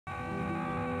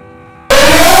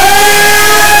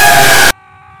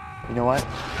You know what?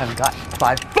 I've got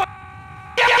 5.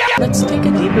 Let's take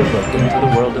a deeper look into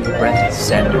the world of Brett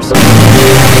Sanderson.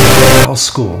 How's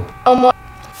school?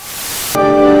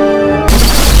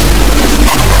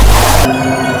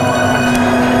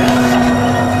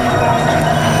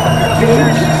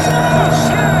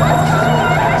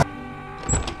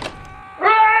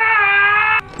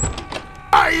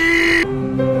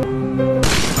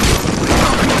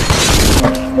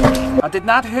 I did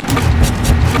not hit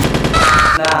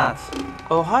that.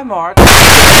 Oh, hi, Mark.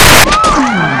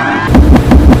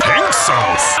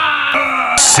 Vinesauce.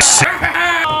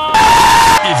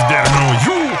 If there no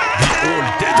you, we all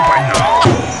dead by now.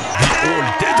 We all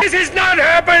dead. This is not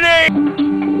happening!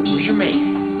 Who's your mate?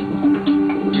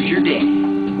 Who's your daddy?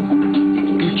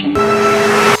 Gucci.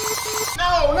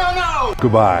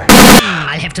 Goodbye.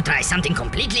 I'll have to try something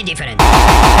completely different.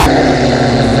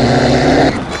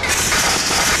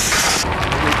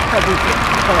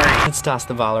 Let's toss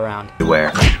the ball around.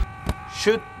 Where?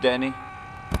 Shoot, Danny.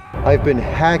 I've been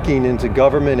hacking into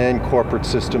government and corporate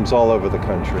systems all over the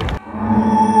country.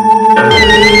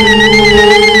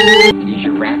 He's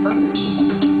your rapper,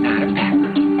 not a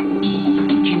papper.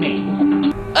 Gucci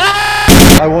Mane.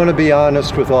 I want to be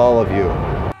honest with all of you.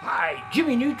 Hi,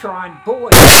 Jimmy Neutron, boy.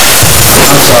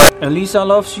 Elisa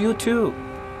loves you too.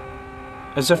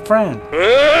 As a friend.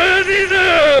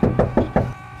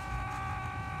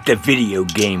 The video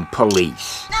game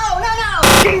police. What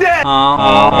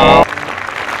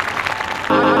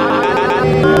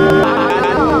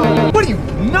are you,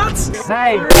 nuts?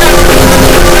 Sipe.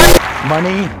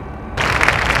 Money?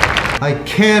 I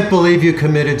can't believe you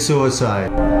committed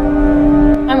suicide.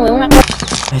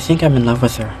 I think I'm in love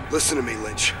with her. Listen to me,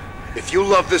 Lynch. If you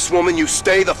love this woman, you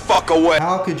stay the fuck away.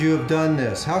 How could you have done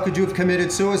this? How could you have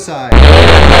committed suicide?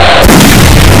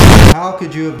 How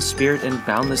could you have... Spirit and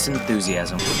boundless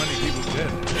enthusiasm.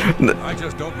 I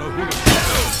just don't know who to...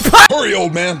 Hurry,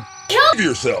 old man. Kill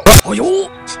yourself.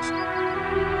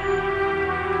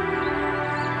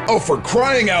 Oh, for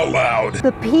crying out loud.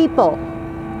 The people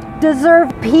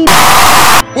deserve peace.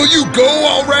 Will you go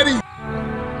already?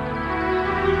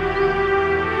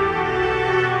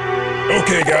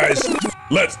 Okay, guys,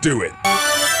 let's do it.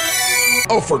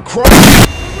 Oh, for crying...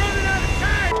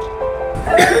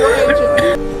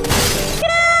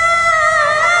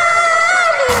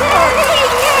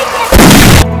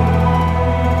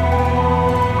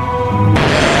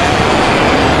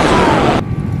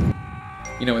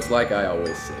 You know, it's like I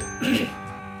always say.